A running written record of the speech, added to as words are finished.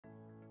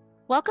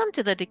Welcome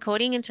to the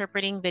Decoding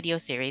Interpreting video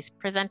series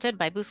presented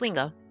by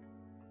Boostlingo.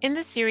 In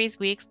this series,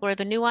 we explore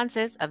the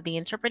nuances of the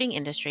interpreting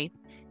industry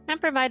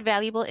and provide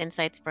valuable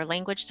insights for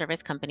language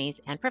service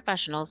companies and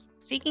professionals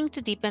seeking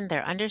to deepen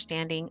their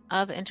understanding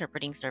of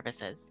interpreting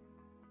services.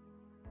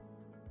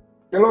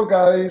 Hello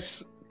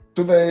guys,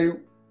 today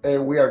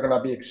we are going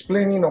to be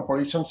explaining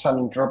operations and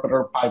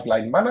interpreter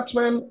pipeline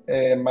management.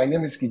 My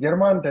name is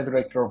Guillermo, I'm the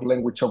Director of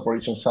Language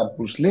Operations at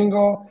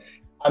Boostlingo,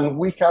 and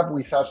we have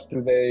with us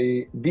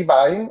today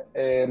Divine.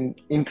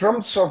 In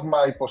terms of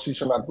my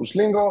position at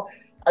Boostlingo,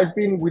 I've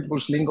been with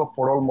Boostlingo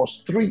for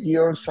almost 3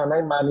 years, and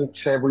I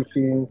manage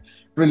everything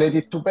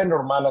related to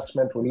vendor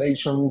management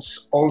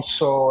relations,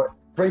 also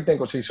trade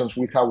negotiations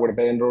with our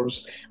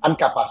vendors, and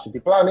capacity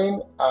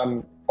planning.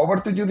 And over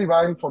to you,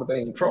 Divine, for the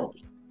intro.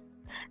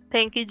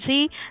 Thank you,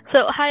 G. So,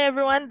 hi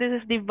everyone, this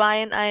is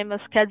Divine. I'm a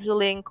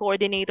scheduling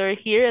coordinator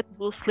here at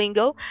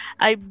Boostlingo.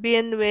 I've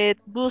been with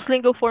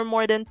Boostlingo for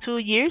more than 2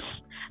 years.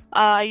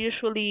 I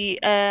usually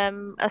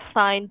am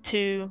assigned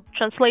to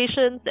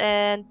translations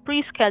and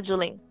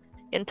pre-scheduling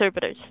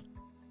interpreters.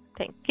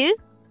 Thank you.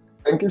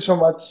 Thank you so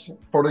much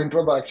for the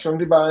introduction,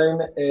 Divine.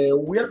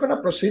 We are going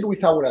to proceed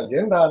with our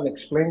agenda and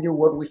explain you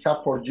what we have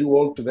for you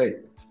all today.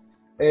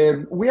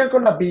 We are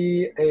going to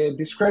be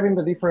describing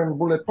the different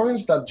bullet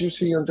points that you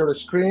see on your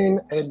screen.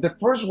 The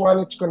first one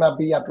is going to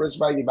be addressed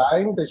by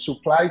Divine, the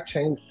supply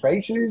chain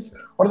phases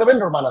or the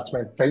vendor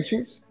management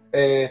phases.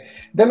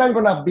 Then I'm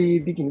going to be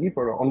digging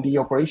deeper on the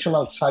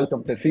operational side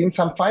of the things.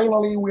 And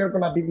finally, we are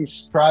going to be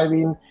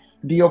describing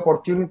the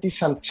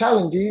opportunities and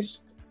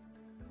challenges.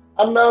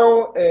 And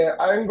now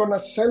I'm going to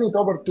send it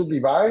over to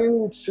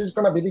Divine. She's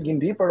going to be digging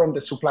deeper on the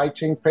supply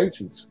chain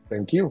phases.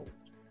 Thank you.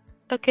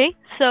 Okay,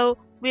 so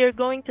we are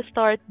going to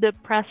start the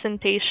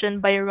presentation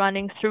by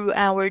running through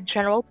our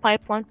general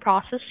pipeline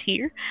process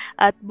here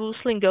at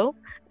Boostlingo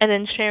and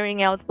then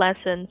sharing out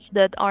lessons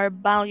that are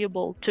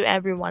valuable to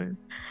everyone.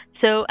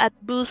 So at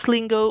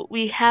Boostlingo,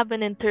 we have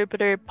an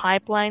interpreter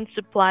pipeline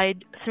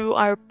supplied through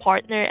our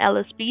partner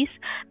LSPs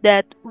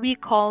that we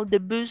call the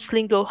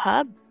Boostlingo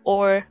Hub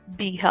or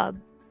B Hub.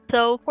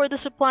 So for the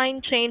supply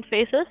chain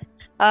phases,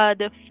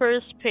 the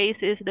first phase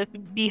is the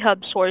B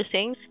Hub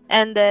sourcing,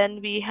 and then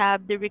we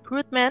have the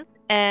recruitment,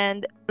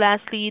 and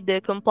lastly,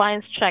 the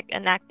compliance check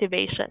and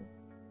activation.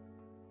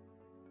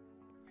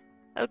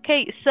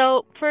 Okay,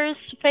 so first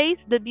phase,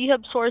 the B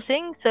Hub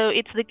sourcing. So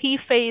it's the key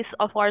phase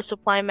of our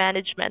supply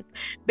management.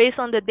 Based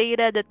on the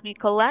data that we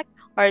collect,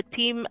 our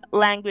team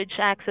language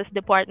access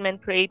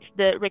department creates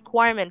the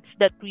requirements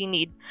that we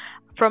need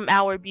from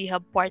our B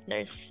Hub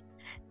partners.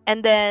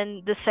 And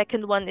then the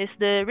second one is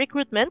the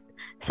recruitment.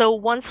 So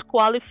once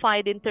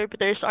qualified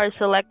interpreters are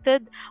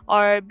selected,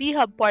 our B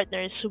Hub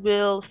partners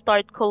will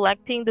start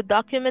collecting the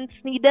documents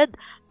needed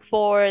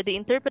for the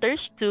interpreters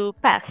to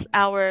pass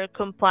our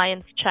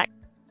compliance check.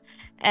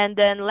 And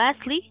then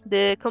lastly,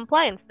 the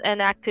compliance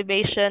and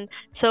activation.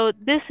 So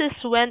this is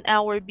when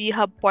our B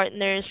Hub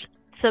partners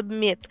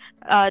submit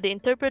the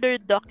interpreter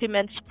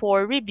documents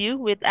for review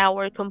with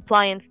our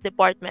compliance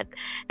department.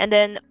 And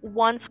then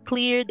once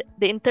cleared,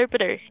 the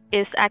interpreter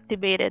is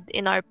activated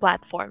in our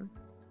platform.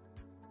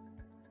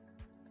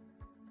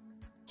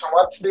 So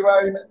much,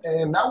 Divine.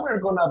 Now we're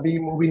going to be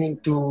moving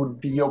into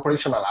the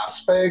operational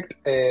aspect,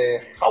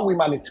 how we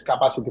manage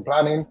capacity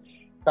planning.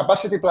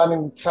 Capacity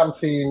planning is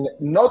something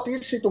not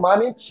easy to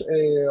manage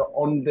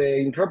on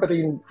the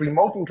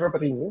remote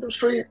interpreting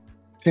industry,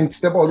 since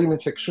the volume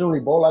is extremely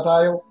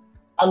volatile.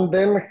 And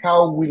then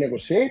how we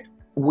negotiate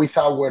with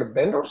our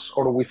vendors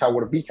or with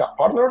our big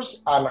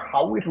partners, and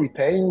how we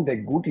retain the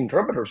good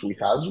interpreters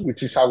with us,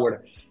 which is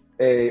our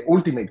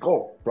ultimate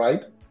goal,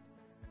 right?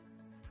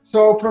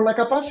 So from a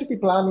capacity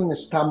planning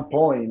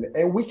standpoint,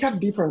 we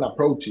have different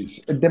approaches.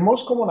 The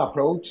most common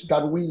approach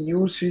that we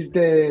use is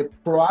the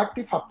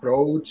proactive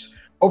approach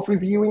of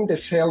reviewing the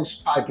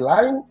sales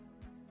pipeline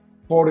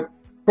for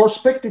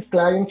prospective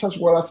clients as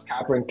well as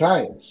current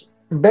clients.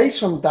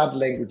 Based on that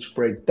language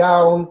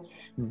breakdown,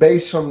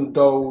 based on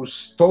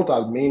those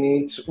total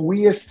minutes,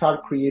 we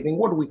start creating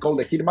what we call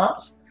the heat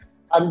maps.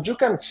 And you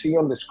can see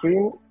on the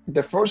screen,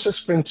 the first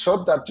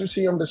screenshot that you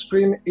see on the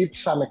screen,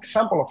 it's an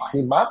example of a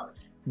heat map.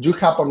 You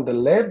have on the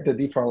left the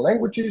different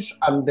languages,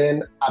 and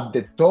then at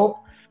the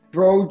top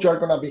row, you're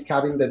going to be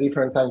having the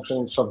different time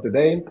frames of the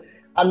day.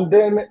 And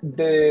then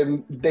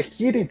the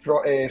heated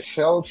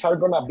cells are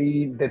going to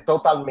be the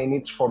total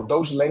minutes for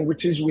those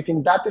languages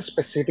within that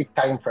specific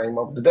time frame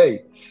of the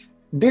day.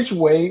 This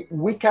way,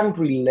 we can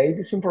relay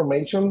this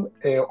information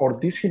or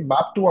this heat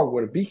map to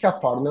our big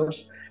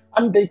partners,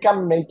 and they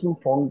can make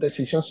informed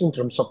decisions in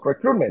terms of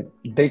recruitment.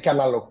 They can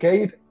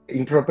allocate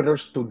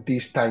interpreters to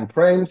these time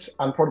frames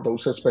and for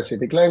those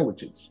specific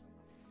languages.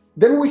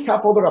 Then we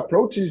have other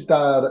approaches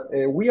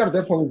that we are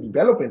definitely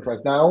developing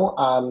right now,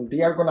 and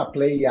they are going to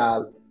play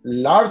a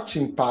large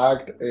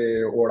impact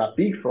or a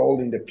big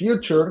role in the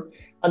future,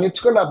 and it's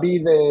going to be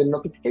the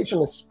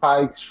notification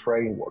spikes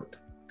framework.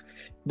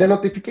 The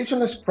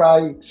notification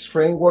spikes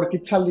framework,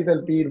 it's a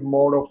little bit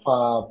more of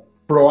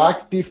a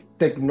proactive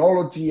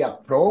technology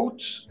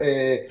approach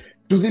to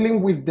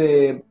dealing with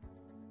the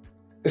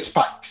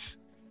spikes.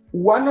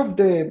 One of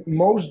the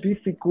most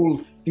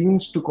difficult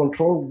things to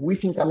control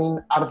within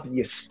Camin are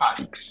the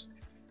spikes.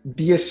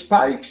 The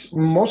spikes,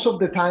 most of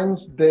the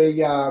times,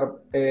 they are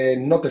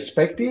not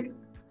expected,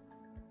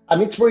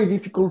 and it's very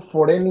difficult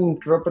for any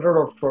interpreter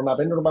or from a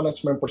vendor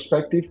management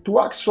perspective to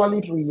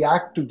actually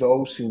react to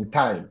those in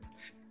time,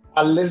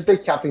 unless they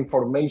have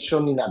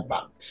information in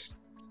advance.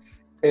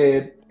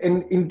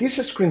 In this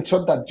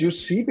screenshot that you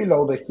see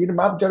below the heat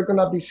map, you're going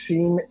to be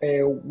seeing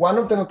one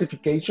of the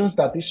notifications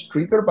that is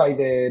triggered by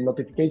the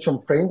notification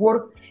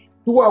framework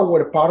to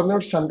our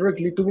partners and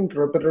directly to the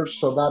interpreters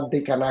so that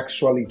they can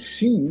actually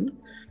see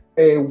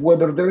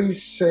whether there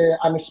is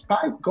a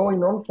spike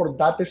going on for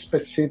that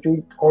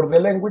specific or the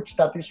language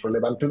that is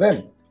relevant to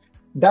them.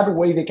 That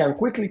way they can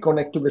quickly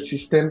connect to the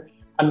system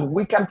and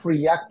we can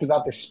react to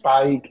that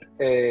spike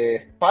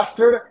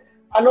faster.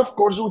 And of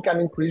course, we can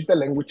increase the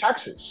language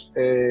access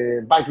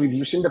by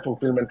reducing the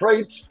fulfillment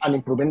rates and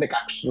improving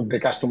the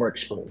customer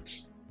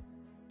experience.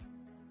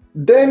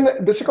 Then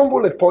the second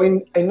bullet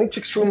point, and it's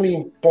extremely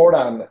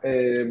important,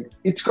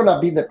 it's going to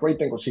be the trade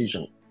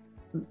negotiation.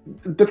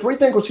 The trade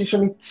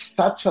negotiation is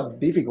such a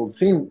difficult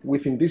thing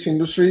within this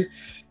industry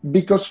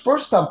because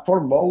first and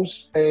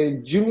foremost,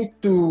 you need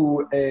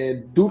to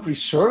do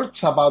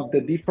research about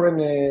the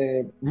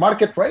different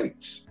market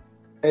rates.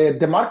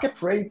 The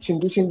market rates in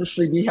this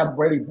industry, they are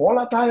very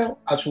volatile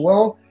as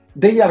well.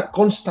 They are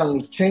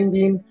constantly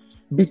changing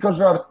because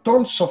there are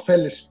tons of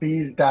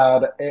LSPs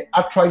that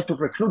are trying to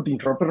recruit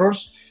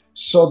interpreters.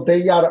 So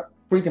they are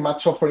pretty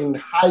much offering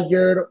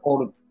higher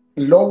or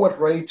lower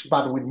rates,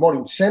 but with more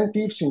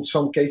incentives in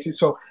some cases.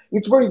 So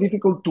it's very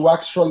difficult to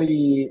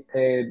actually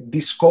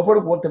discover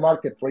what the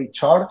market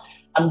rates are.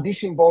 And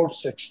this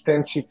involves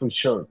extensive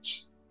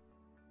research.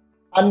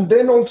 And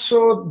then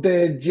also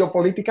the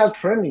geopolitical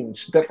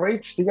trendings. The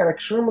rates, they are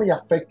extremely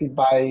affected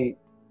by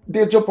the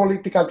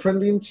geopolitical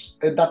trendings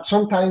that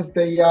sometimes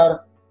they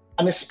are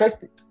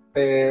unexpected.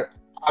 A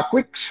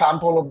quick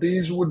example of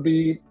this would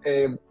be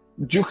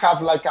you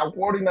have like a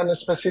war in a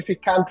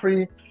specific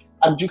country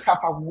and you have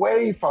a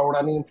wave or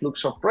an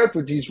influx of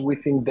refugees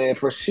within the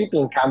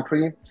receiving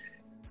country.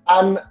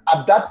 And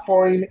at that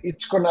point,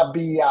 it's going to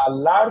be a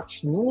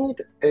large need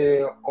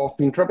of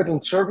interpreting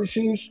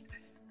services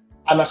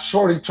and a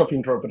shortage of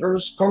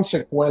interpreters.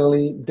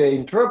 Consequently, the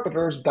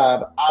interpreters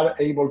that are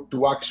able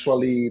to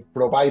actually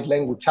provide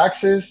language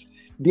access,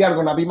 they are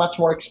going to be much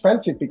more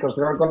expensive because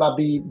there are going to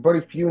be very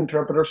few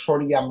interpreters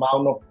for the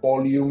amount of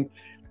volume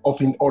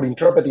or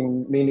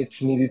interpreting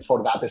minutes needed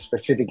for that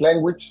specific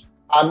language.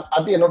 And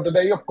at the end of the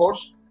day, of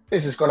course,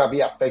 this is going to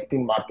be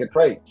affecting market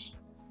rates.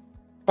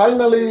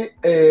 Finally,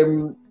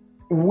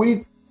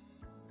 we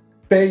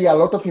pay a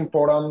lot of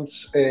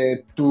importance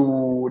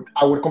to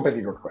our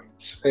competitor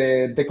rates.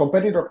 The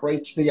competitor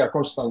rates, they are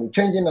constantly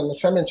changing. And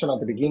as I mentioned at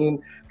the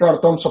beginning, there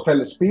are tons of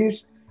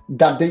LSPs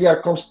that they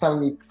are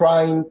constantly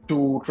trying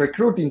to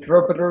recruit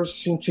interpreters,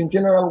 since in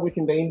general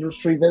within the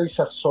industry, there is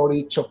a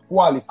shortage of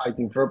qualified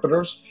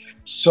interpreters.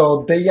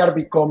 So they are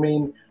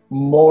becoming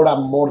more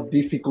and more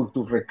difficult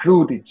to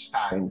recruit each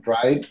time,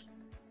 right?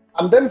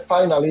 And then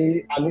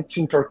finally, and it's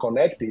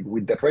interconnected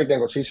with the rate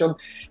negotiation,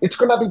 it's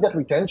going to be the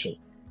retention.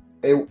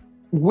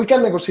 We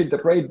can negotiate the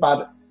rate,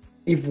 but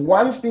if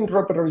once the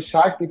interpreter is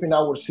active in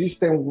our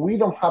system, we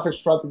don't have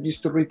strategies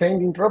to retain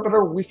the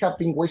interpreter, we have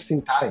been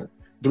wasting time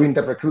during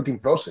the recruiting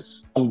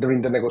process and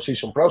during the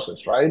negotiation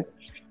process, right?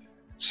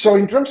 So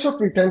in terms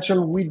of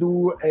retention, we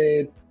do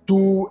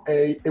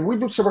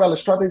several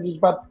strategies,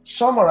 but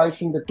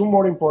summarizing, the two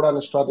more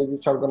important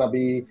strategies are going to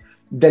be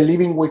the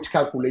living wage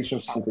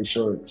calculations and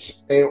research.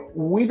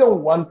 We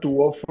don't want to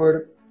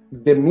offer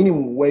the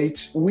minimum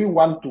wage. We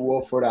want to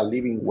offer a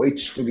living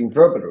wage to the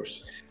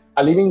interpreters,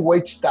 a living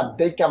wage that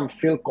they can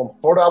feel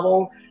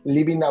comfortable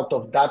living out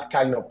of that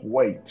kind of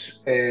wage.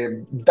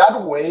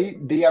 That way,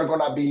 they are going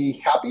to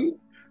be happy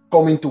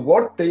coming to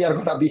work. They are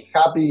going to be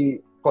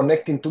happy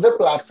connecting to the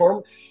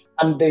platform,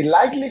 and the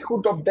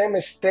likelihood of them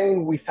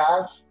staying with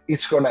us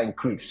is going to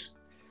increase.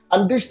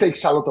 And this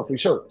takes a lot of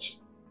research.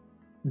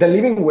 The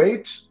living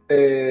wage,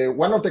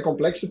 one of the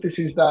complexities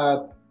is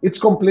that it's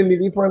completely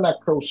different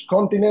across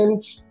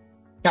continents,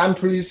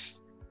 countries,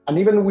 and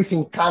even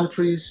within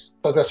countries,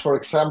 such as, for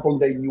example,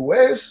 the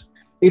US,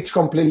 it's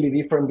completely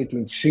different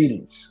between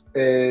cities.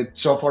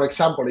 So, for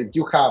example, if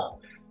you have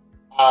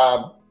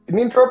an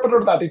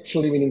interpreter that it's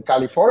living in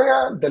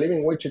California, the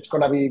living wage is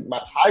going to be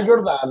much higher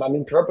than an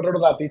interpreter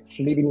that it's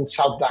living in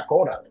South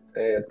Dakota,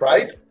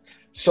 right?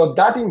 So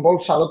that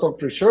involves a lot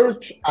of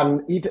research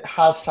and it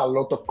has a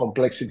lot of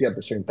complexity at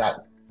the same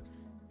time.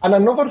 And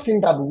another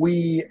thing that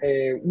we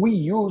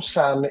use,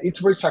 and it's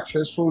very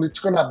successful, it's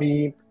going to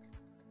be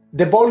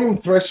the volume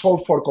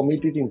threshold for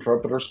committed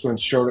interpreters to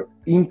ensure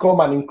income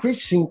and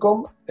increase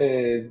income.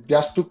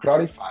 Just to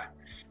clarify,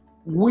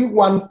 we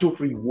want to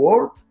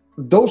reward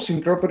those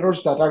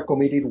interpreters that are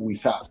committed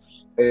with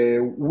us.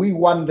 We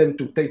want them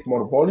to take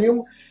more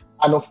volume.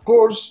 And of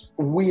course,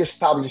 we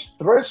establish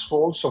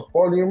thresholds of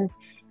volume,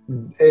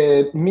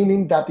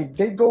 meaning that if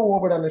they go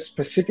over a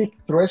specific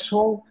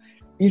threshold,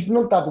 it's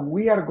not that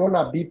we are going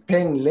to be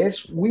paying less,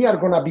 we are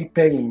going to be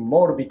paying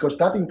more because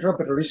that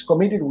interpreter is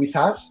committed with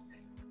us.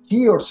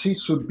 He or she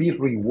should be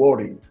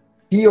rewarded.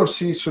 He or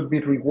she should be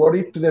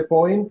rewarded to the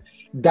point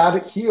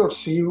that he or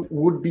she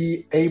would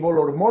be able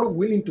or more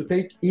willing to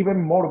take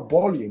even more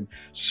volume.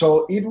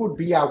 So it would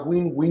be a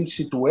win-win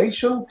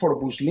situation for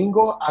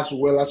Boostlingo as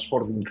well as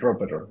for the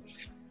interpreter.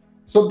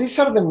 So these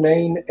are the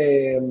main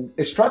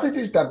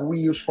strategies that we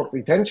use for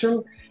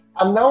retention.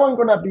 And now I'm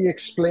going to be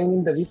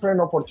explaining the different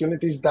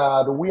opportunities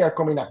that we are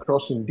coming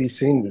across in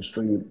this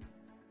industry.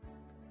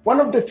 One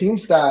of the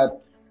things that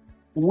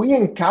we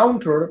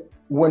encounter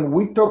when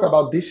we talk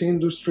about this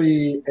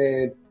industry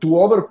to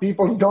other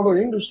people in other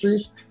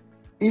industries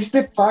is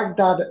the fact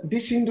that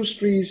this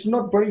industry is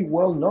not very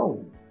well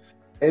known.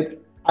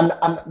 And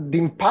the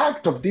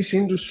impact of this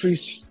industry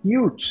is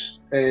huge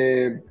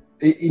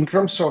in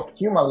terms of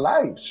human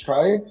lives,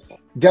 right?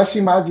 Just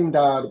imagine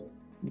that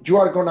you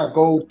are going to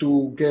go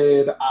to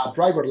get a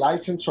driver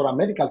license or a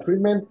medical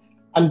treatment,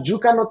 and you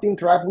cannot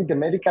interact with the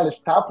medical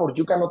staff or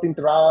you cannot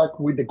interact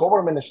with the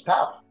government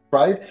staff,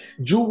 right?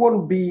 You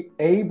won't be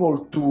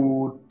able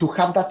to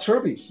have that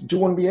service. You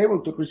won't be able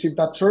to receive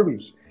that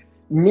service,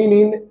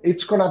 meaning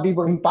it's going to be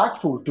very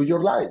impactful to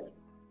your life.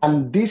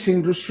 And this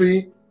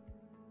industry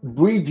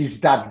bridges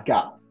that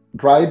gap,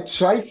 right?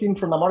 So I think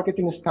from a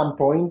marketing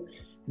standpoint,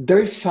 there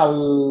is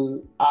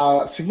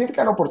a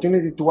significant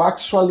opportunity to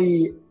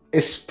actually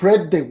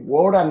spread the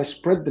word and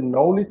spread the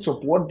knowledge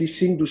of what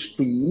this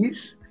industry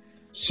is,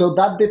 so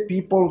that the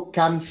people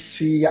can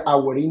see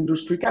our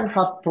industry, can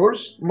have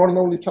first more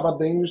knowledge about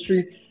the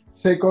industry,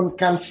 second,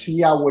 can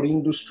see our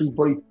industry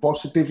very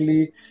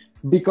positively,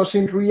 because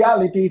in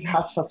reality, it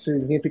has a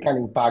significant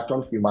impact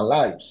on human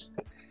lives.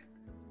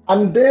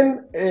 And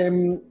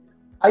then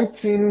I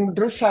think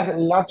there's a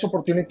large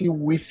opportunity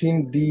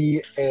within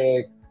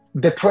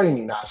the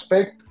training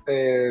aspect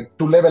to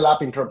level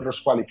up interpreters'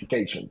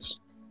 qualifications.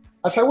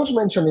 As I was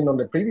mentioning on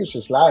the previous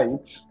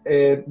slides,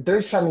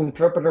 there's an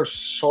interpreter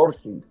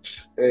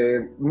shortage,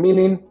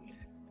 meaning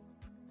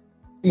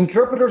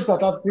interpreters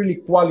that are really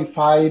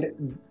qualified,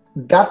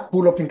 that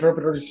pool of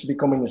interpreters is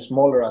becoming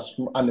smaller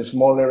and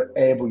smaller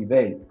every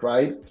day,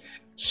 right?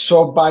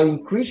 So by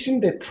increasing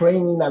the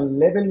training and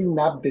leveling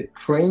up the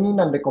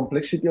training and the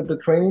complexity of the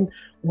training,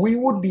 we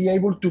would be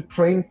able to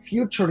train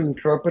future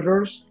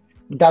interpreters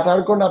that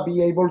are going to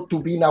be able to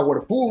be in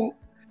our pool,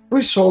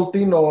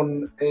 resulting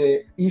on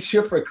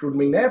easier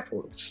recruitment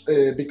efforts.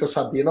 Because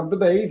at the end of the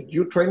day, if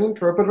you train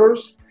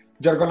interpreters,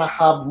 you're going to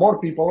have more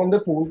people on the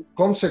pool.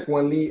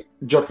 Consequently,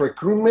 your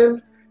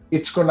recruitment,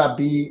 it's going to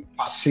be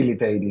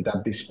facilitated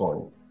at this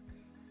point.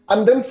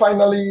 And then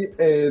finally,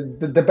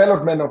 the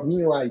development of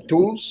new AI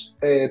tools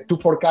to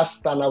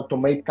forecast and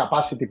automate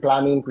capacity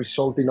planning,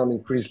 resulting on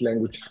increased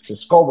language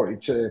access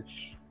coverage.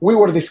 We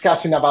were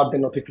discussing about the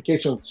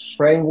notifications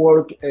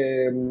framework.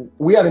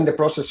 We are in the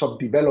process of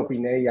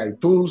developing AI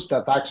tools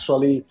that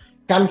actually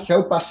can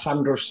help us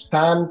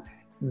understand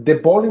the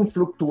volume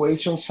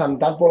fluctuations and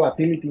that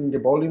volatility in the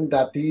volume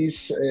that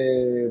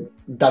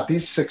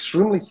is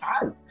extremely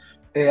high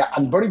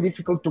and very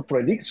difficult to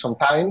predict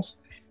sometimes,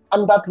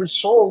 and that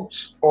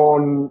results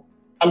on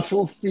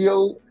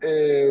unfulfilled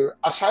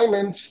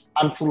assignments,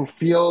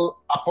 unfulfilled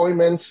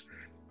appointments,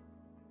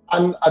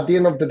 and at the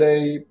end of the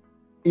day,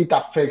 it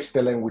affects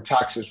the language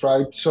access,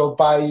 right? So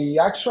by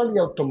actually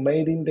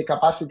automating the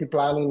capacity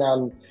planning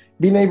and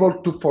being able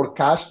to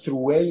forecast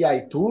through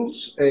AI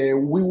tools,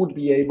 we would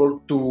be able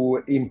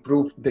to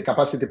improve the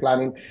capacity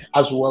planning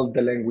as well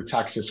the language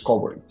access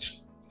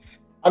coverage.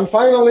 And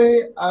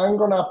finally, I'm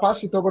going to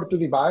pass it over to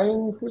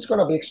Divine, who's going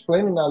to be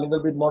explaining a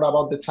little bit more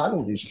about the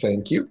challenges.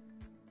 Thank you.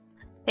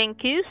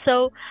 Thank you.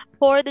 So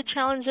for the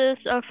challenges,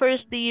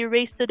 first, the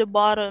race to the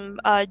bottom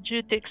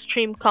due to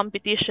extreme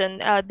competition.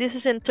 This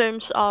is in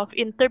terms of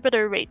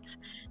interpreter rates.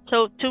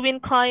 So to win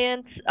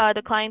clients,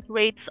 the client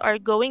rates are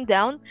going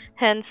down,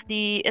 hence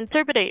the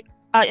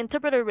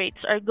interpreter rates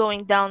are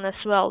going down as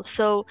well.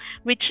 So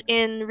which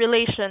in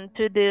relation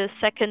to the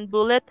second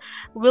bullet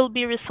will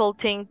be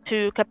resulting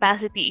to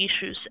capacity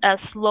issues, as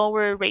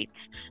lower rates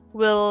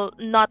will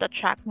not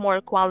attract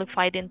more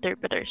qualified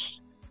interpreters.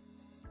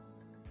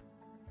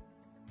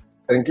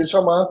 Thank you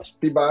so much,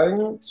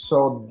 Divine.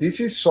 So this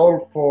is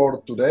all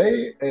for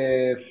today.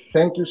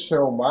 Thank you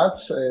so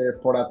much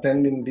for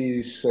attending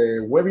this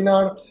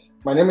webinar.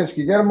 My name is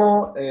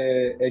Guillermo.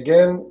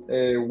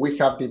 Again, we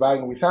have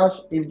Divine with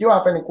us. If you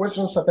have any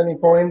questions at any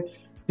point,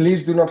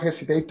 please do not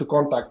hesitate to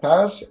contact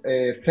us.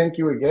 Thank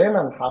you again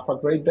and have a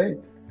great day.